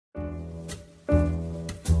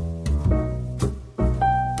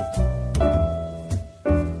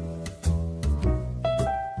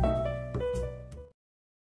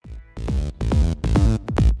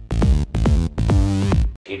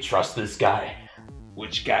Can you trust this guy?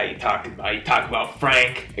 Which guy you talking about? You talk about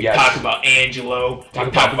Frank? Yes. You talk about Angelo? You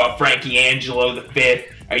talk about Frankie Angelo the Fifth?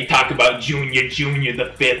 Are you talking about Junior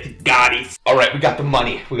the Fifth Gotti? All right, we got the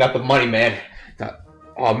money. We got the money, man.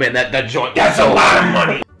 Oh man, that joint. That's a lot of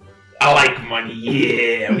money. I like money.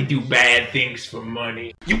 Yeah, we do bad things for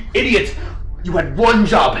money. You idiot! You had one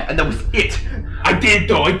job, and that was it. I did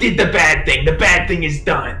though. I did the bad thing. The bad thing is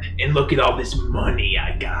done. And look at all this money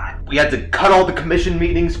I got. We had to cut all the commission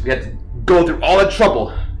meetings. We had to go through all that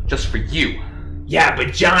trouble just for you. Yeah,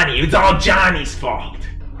 but Johnny, it's all Johnny's fault.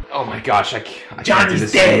 Oh my gosh, I can't Johnny's do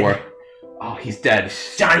this dead. anymore. Oh, he's dead.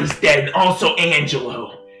 Johnny's dead, and also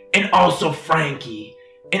Angelo, and also Frankie,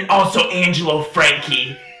 and also Angelo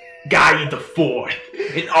Frankie, Gotti the Fourth,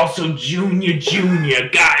 and also Junior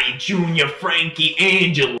Gotti Junior Frankie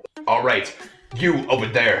Angelo. All right, you over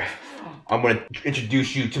there. I'm gonna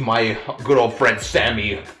introduce you to my good old friend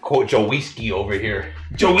Sammy Joeski over here.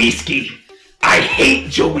 Joeski? I hate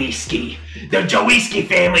Joeski. The Joeski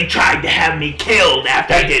family tried to have me killed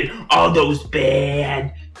after I did all those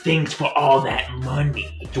bad things for all that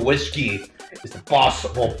money. Joeski is the boss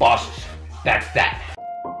of all bosses. That's that.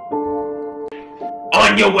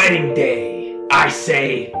 On your wedding day, I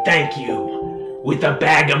say thank you with a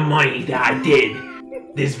bag of money that I did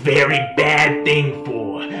this very bad thing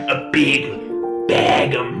for. A big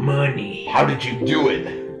bag of money. How did you do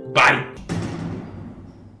it? By...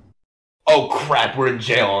 Oh crap, we're in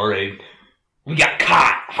jail already. We got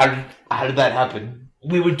caught. How did that happen?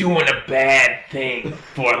 We were doing a bad thing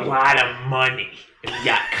for a lot of money. And we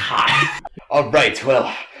got caught. Alright,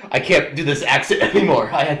 well, I can't do this accent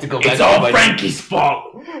anymore. I had to go back It's to all my... Frankie's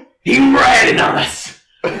fault. He ratted on us.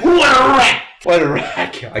 What a rat. What a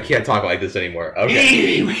rat. I can't talk like this anymore.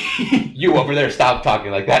 Okay. You over there, stop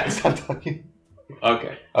talking like that. Stop talking.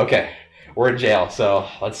 Okay. Okay. We're in jail, so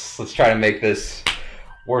let's try to make this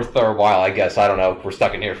worth our while, I guess. I don't know. We're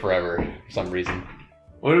stuck in here forever for some reason.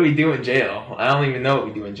 What do we do in jail? I don't even know what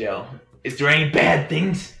we do in jail. Is there any bad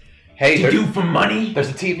things Hey, to do for money? There's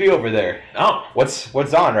a TV over there. Oh. What's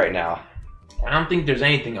on right now? I don't think there's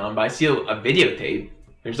anything on, but I see a videotape.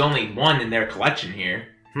 There's only one in their collection here.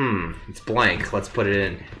 It's blank. Let's put it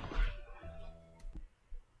in.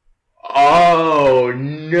 Oh,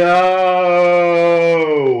 no!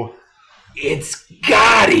 It's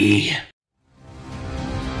Gotti!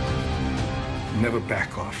 Never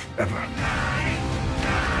back off, ever.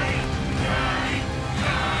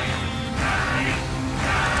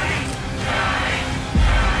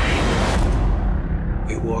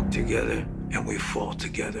 We walk together and we fall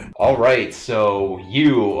together. Alright, so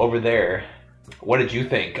you over there, what did you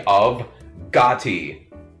think of Gotti?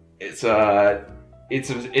 It's a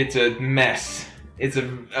mess.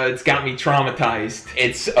 It's got me traumatized.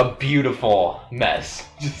 It's a beautiful mess.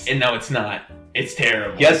 And no, it's not. It's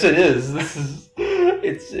terrible. Yes, it is.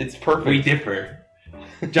 It's perfect. We differ.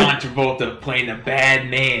 John Travolta playing a bad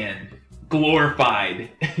man,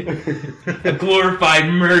 glorified, a glorified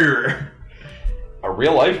murderer, a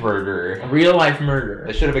real life murderer. a real life murderer.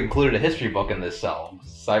 They should have included a history book in this cell.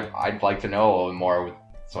 So I'd like to know a little more,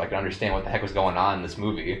 so I can understand what the heck was going on in this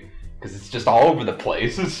movie, because it's just all over the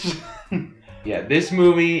place. It's just... Yeah, this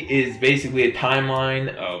movie is basically a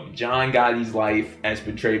timeline of John Gotti's life as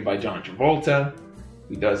portrayed by John Travolta,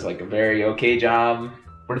 who does like a very okay job.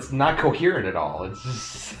 But it's not coherent at all. It's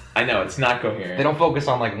just... I know, it's not coherent. They don't focus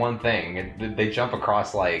on like one thing. They jump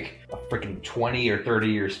across like a freaking 20 or 30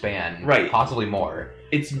 year span. Right. Possibly more.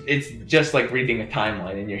 It's just like reading a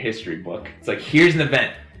timeline in your history book. It's like, here's an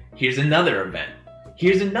event, here's another event,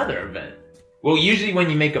 here's another event. Well, usually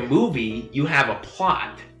when you make a movie, you have a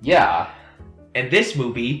plot. Yeah. And this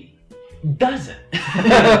movie doesn't.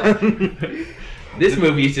 This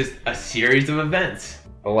movie is just a series of events.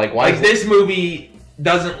 But like, why? Like, this movie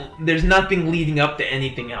doesn't... There's nothing leading up to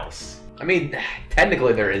anything else. I mean,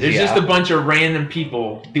 technically there is. There's yeah. just a bunch of random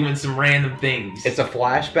people doing some random things. It's a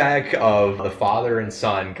flashback of the father and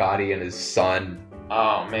son, Gotti and his son.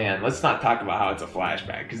 Oh man, let's not talk about how it's a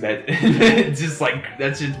flashback, because that it's just like,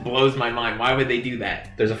 that just blows my mind. Why would they do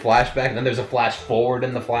that? There's a flashback, and then there's a flash forward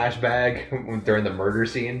in the flashback during the murder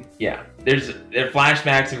scene. Yeah, there are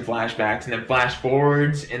flashbacks and flashbacks, and then flash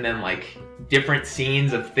forwards, and then like different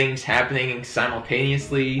scenes of things happening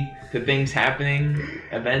simultaneously to things happening,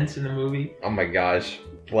 events in the movie. Oh my gosh.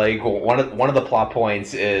 Like, one of the plot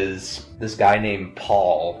points is this guy named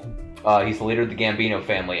Paul. He's the leader of the Gambino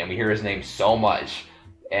family, and we hear his name so much,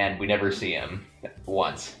 and we never see him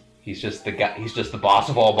once. He's just the guy. He's just the boss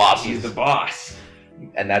of all bosses. He's the boss,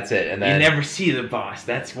 and that's it. And then you never see the boss.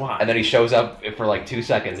 That's why. And then he shows up for like 2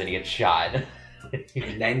 seconds, and he gets shot.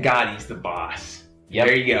 And then Gotti's the boss. Yep.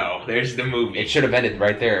 There you go. There's the movie. It should have ended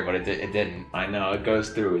right there, but it didn't. I know, it goes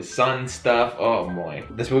through his son stuff. Oh boy.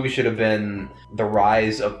 This movie should have been the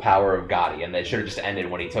rise of power of Gotti, and it should have just ended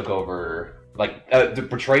when he took over. Like, to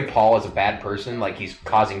portray Paul as a bad person, like he's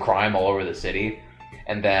causing crime all over the city.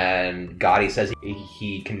 And then Gotti says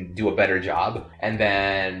he can do a better job. And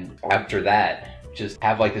then after that, just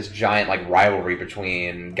have like this giant like rivalry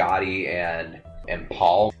between Gotti and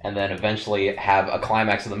Paul, and then eventually have a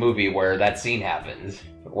climax of the movie where that scene happens,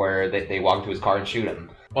 where they walk into his car and shoot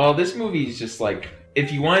him. Well, this movie is just like,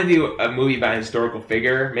 if you want to do a movie about a historical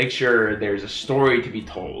figure, make sure there's a story to be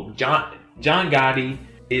told. John Gotti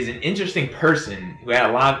is an interesting person who had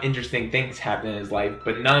a lot of interesting things happen in his life,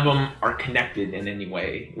 but none of them are connected in any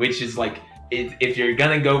way, which is like, if you're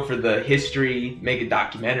gonna go for the history, make a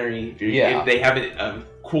documentary. If they have a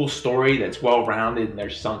cool story that's well-rounded and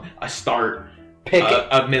there's a start, pick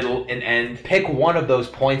a middle and end. Pick one of those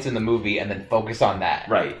points in the movie and then focus on that.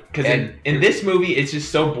 Right. Because in this movie, it's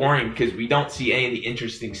just so boring because we don't see any of the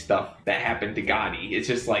interesting stuff that happened to Gotti. It's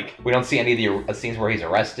just like... We don't see any of the scenes where he's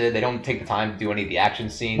arrested. They don't take the time to do any of the action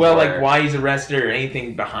scenes. Well, like why he's arrested or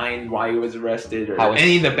anything behind why he was arrested or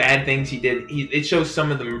any of the bad things he did. It shows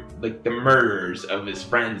some of the murders of his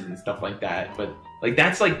friends and stuff like that. But like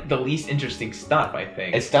that's like the least interesting stuff, I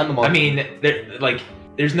think. It's done the most... I mean,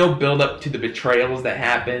 there's no build up to the betrayals that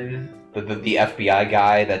happen. The FBI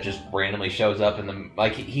guy that just randomly shows up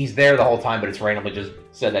he's there the whole time, but it's randomly just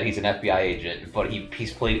said that he's an FBI agent, but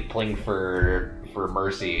he's pleading for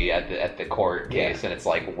mercy at the court case, and it's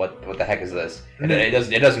like what the heck is this? And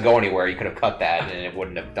it doesn't go anywhere. You could have cut that and it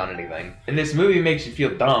wouldn't have done anything. And this movie makes you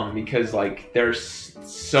feel dumb because like there's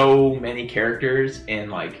so many characters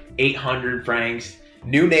and like 800 francs.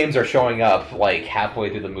 New names are showing up like halfway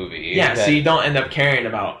through the movie. Yeah, so you don't end up caring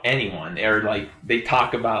about anyone. Or like they're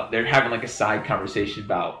having like a side conversation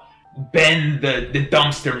about Ben the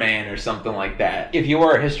dumpster man or something like that. If you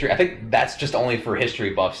were a history, I think that's just only for history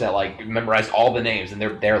buffs that like memorize all the names and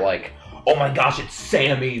they're like, oh my gosh, it's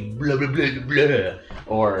Sammy blah blah blah blah,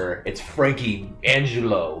 or it's Frankie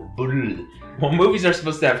Angelo blah. Well, movies are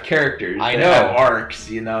supposed to have characters. I know. Have arcs,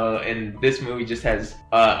 and this movie just has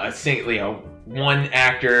one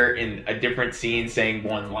actor in a different scene saying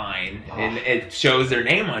one line, and it shows their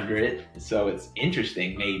name under it, so it's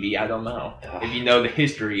interesting, maybe. I don't know. If you know the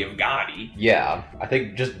history of Gotti. Yeah, I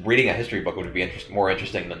think just reading a history book would be more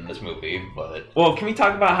interesting than this movie, but... Well, can we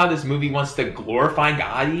talk about how this movie wants to glorify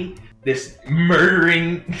Gotti? This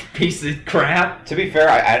murdering piece of crap. To be fair,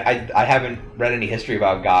 I haven't read any history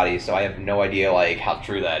about Gotti, so I have no idea like how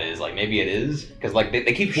true that is. Like maybe it is because like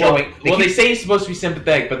they keep showing. They say he's supposed to be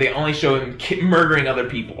sympathetic, but they only show him murdering other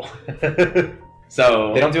people.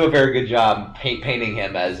 So they don't do a very good job painting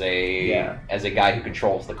him as a guy who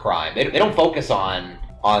controls the crime. They don't focus on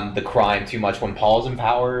the crime too much when Paul's in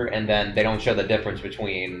power, and then they don't show the difference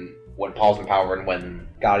between when Paul's in power and when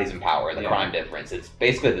Gotti's in power, the crime difference. It's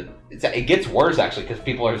basically, it gets worse actually because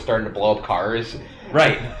people are starting to blow up cars.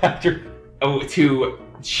 Right. To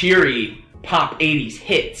cheery pop 80s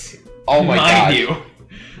hits. Oh my god. Mind you.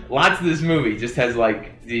 Lots of this movie just has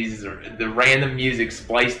like the random music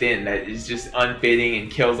spliced in that is just unfitting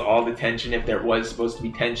and kills all the tension if there was supposed to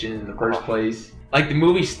be tension in the first place. Like the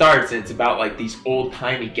movie starts and it's about like these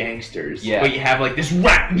old-timey gangsters. Yeah. But you have like this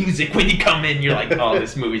rap music when you come in, you're like, oh,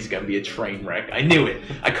 this movie's gonna be a train wreck. I knew it.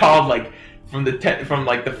 I called like from the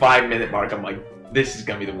 5-minute mark. I'm like, this is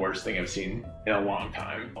gonna be the worst thing I've seen in a long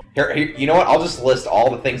time. Here, you know what? I'll just list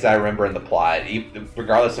all the things that I remember in the plot,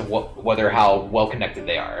 regardless of how well connected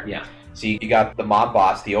they are. Yeah. So you got the mob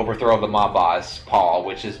boss, the overthrow of the mob boss, Paul,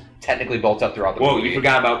 which is technically built up throughout the movie. Whoa, you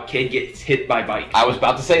forgot about Kid gets hit by bike. I was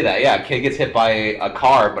about to say that, yeah. Kid gets hit by a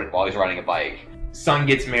car, but while he's riding a bike. Son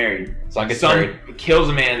gets married. Son kills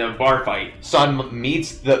a man in a bar fight. Son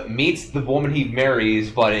meets the woman he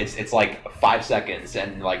marries, but it's like 5 seconds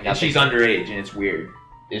and like nothing. And she's underage and it's weird.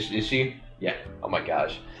 Is she? Yeah. Oh my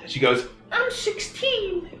gosh. She goes, I'm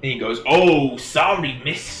 16. And he goes, oh, sorry,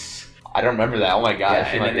 miss. I don't remember that. Oh my gosh.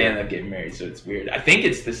 Yeah, and then they end up getting married, so it's weird. I think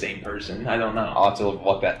it's the same person. I don't know. I'll have to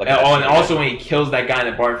look that. And also when he kills that guy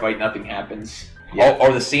in the bar fight, nothing happens. Yeah.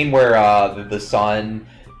 Or the scene where the son,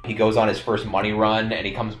 he goes on his first money run and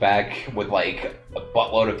he comes back with like a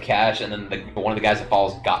buttload of cash, and then one of the guys that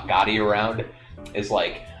follows Gotti around is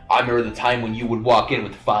like, I remember the time when you would walk in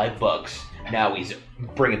with $5. Now he's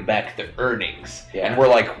bringing back the earnings. Yeah. And we're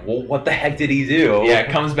like, well, what the heck did he do? Yeah, it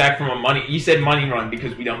comes back from you said money run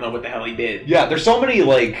because we don't know what the hell he did. Yeah, there's so many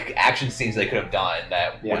like action scenes they could have done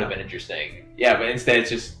that would have been interesting. Yeah, but instead it's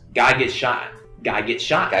just guy gets shot. Guy gets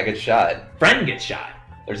shot. Guy gets shot. Friend gets shot.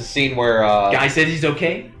 There's a scene where guy says he's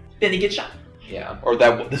okay, then he gets shot. Yeah. Or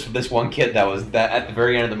that this one kid that was that at the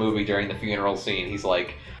very end of the movie during the funeral scene, he's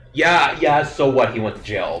like, yeah, so what? He went to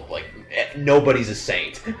jail. Like, nobody's a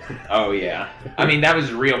saint. Oh, yeah. I mean, that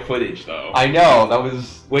was real footage, though. I know, that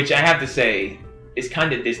was... Which I have to say is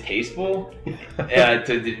kind of distasteful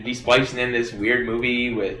to be splicing in this weird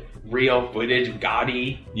movie with real footage of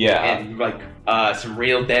Gotti. Yeah. And, like, some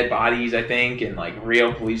real dead bodies, I think, and, like,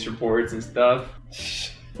 real police reports and stuff.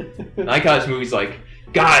 I like how this movie's like,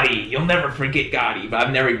 Gotti, you'll never forget Gotti, but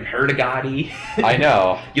I've never even heard of Gotti. I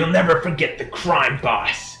know. You'll never forget the crime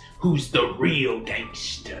boss, who's the real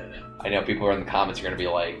gangster. I know people are in the comments are going to be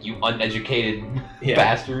like, you uneducated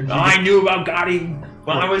bastard. I knew about Gotti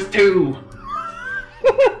when I was 2.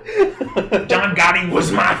 John Gotti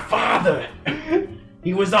was my father.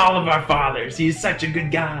 He was all of our fathers. He is such a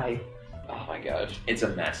good guy. Oh my gosh. It's a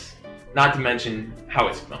mess. Not to mention how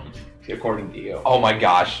it's filmed, according to you. Oh my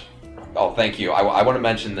gosh. Oh, thank you. I want to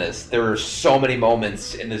mention this. There are so many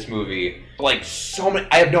moments in this movie. Like, so many.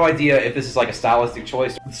 I have no idea if this is like a stylistic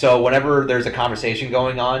choice. So whenever there's a conversation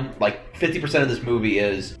going on, like 50% of this movie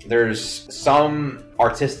is there's some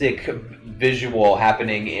artistic visual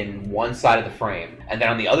happening in one side of the frame. And then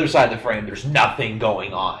on the other side of the frame, there's nothing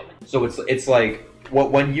going on. So it's like,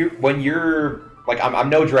 when you're like, I'm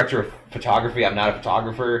no director of photography. I'm not a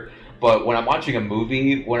photographer. But when I'm watching a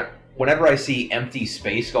movie, whenever I see empty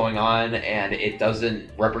space going on and it doesn't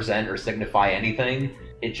represent or signify anything,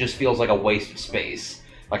 it just feels like a waste of space.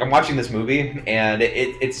 Like, I'm watching this movie and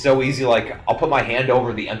it's so easy, like, I'll put my hand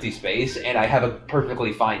over the empty space and I have a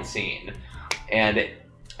perfectly fine scene. And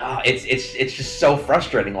it's just so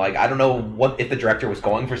frustrating. Like, I don't know what if the director was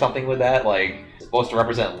going for something with that. Like, it's supposed to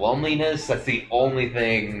represent loneliness. That's the only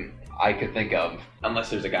thing I could think of. Unless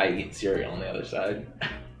there's a guy eating cereal on the other side.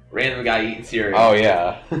 Random guy eating cereal. Oh,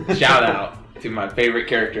 yeah. Shout out to my favorite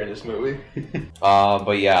character in this movie.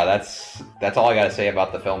 But yeah, that's all I gotta say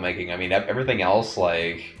about the filmmaking. I mean, everything else,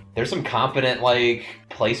 like, there's some competent, like,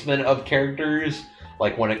 placement of characters.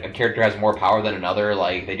 Like, when a character has more power than another,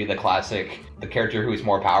 like, they do the classic, the character who's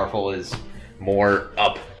more powerful is more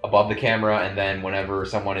up above the camera, and then whenever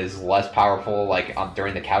someone is less powerful, like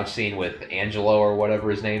during the couch scene with Angelo or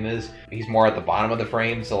whatever his name is, he's more at the bottom of the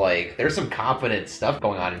frame. So, like, there's some confident stuff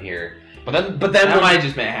going on in here. But then that might have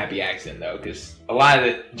just been a happy accident, though, because a lot of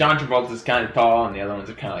it, John Travolta's kind of tall, and the other ones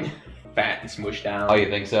are kind of like fat and smushed down. Oh, you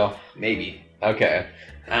think so? Maybe. Okay.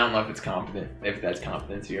 I don't know if that's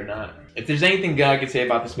competency or not. If there's anything good I could say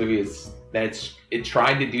about this movie, is that it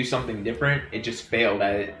tried to do something different. It just failed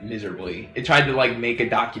at it miserably. It tried to, like, make a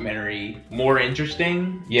documentary more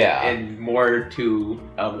interesting, yeah, and more to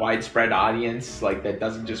a widespread audience, like, that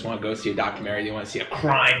doesn't just want to go see a documentary. They want to see a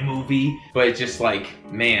crime movie. But it's just like,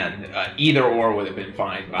 man, either or would have been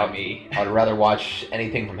fine by me. I'd rather watch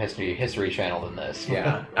anything from History Channel than this.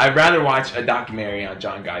 Yeah, I'd rather watch a documentary on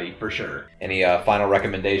John Gotti for sure. Any final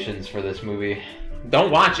recommendations for this movie?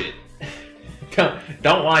 Don't watch it.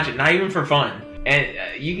 Don't watch it, not even for fun. And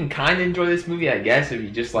you can kind of enjoy this movie, I guess, if you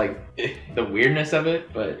just like the weirdness of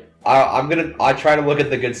it. But I try to look at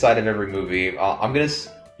the good side of every movie.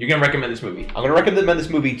 You're gonna recommend this movie? I'm gonna recommend this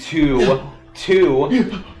movie to two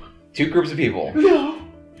groups of people. No.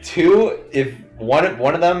 If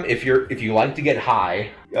one of them, if you like to get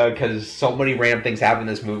high, because so many random things happen in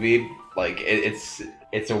this movie, like it's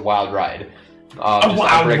a wild ride. A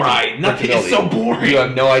wild ride. Nothing is so boring. You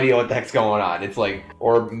have no idea what the heck's going on. It's like,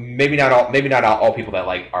 or maybe not all people that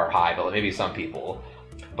like are high, but maybe some people.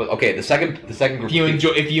 But okay, the second group.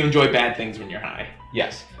 If you enjoy bad things when you're high.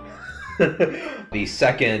 Yes. The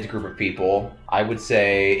second group of people, I would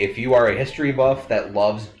say, if you are a history buff that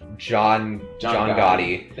loves John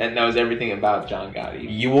Gotti, that knows everything about John Gotti,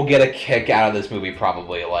 you will get a kick out of this movie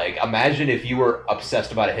probably. Like, imagine if you were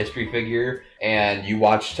obsessed about a history figure and you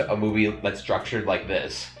watched a movie that's structured like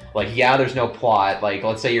this. Like, yeah, there's no plot. Like,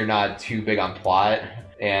 let's say you're not too big on plot,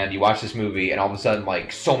 and you watch this movie, and all of a sudden,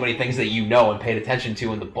 like, so many things that you know and paid attention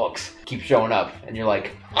to in the books keep showing up, and you're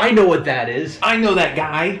like, I know what that is. I know that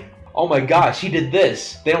guy. Oh my gosh, he did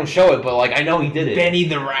this. They don't show it, but, like, I know he did it. Benny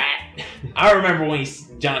the Rat. I remember when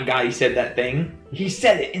John Gotti said that thing. He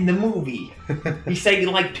said it in the movie. He said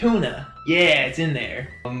you like tuna. Yeah, it's in there.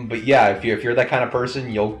 But yeah, if you're that kind of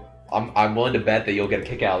person, I'm willing to bet that you'll get a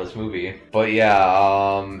kick out of this movie. But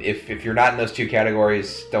yeah, if you're not in those two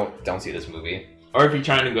categories, don't see this movie. Or if you're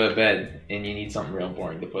trying to go to bed and you need something real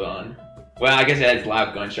boring to put on. Well, I guess it has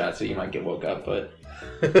loud gunshots, so you might get woke up, but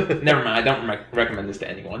never mind. I don't recommend this to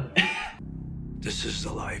anyone. This is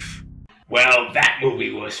the life. Well, that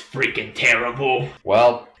movie was freaking terrible.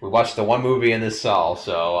 Well, we watched the one movie in this cell,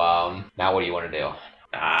 so now what do you want to do?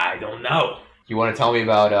 I don't know. You want to tell me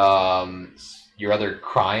about your other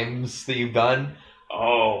crimes that you've done?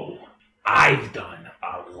 Oh, I've done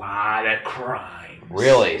a lot of crimes.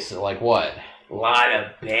 Really? So like what? A lot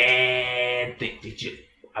of bad things.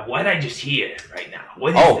 What did I just hear right now? What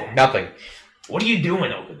is that? Oh, nothing. What are you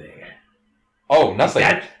doing over there? Oh, nothing.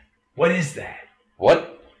 What is that?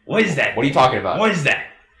 What? What is that? What are you talking about? What is that?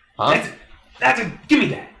 Huh? Give me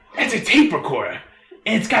that. That's a tape recorder.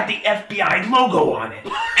 And it's got the FBI logo on it.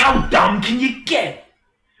 How dumb can you get?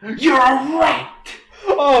 You're a rat.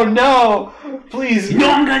 Oh no! Please. You know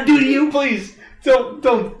what I'm gonna do to you? Please.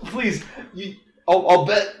 Don't, please. I'll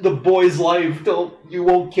bet the boy's life. You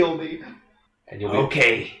won't kill me. And you'll be...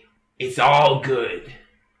 Okay, it's all good.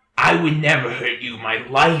 I would never hurt you, my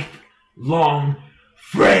lifelong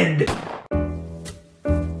friend.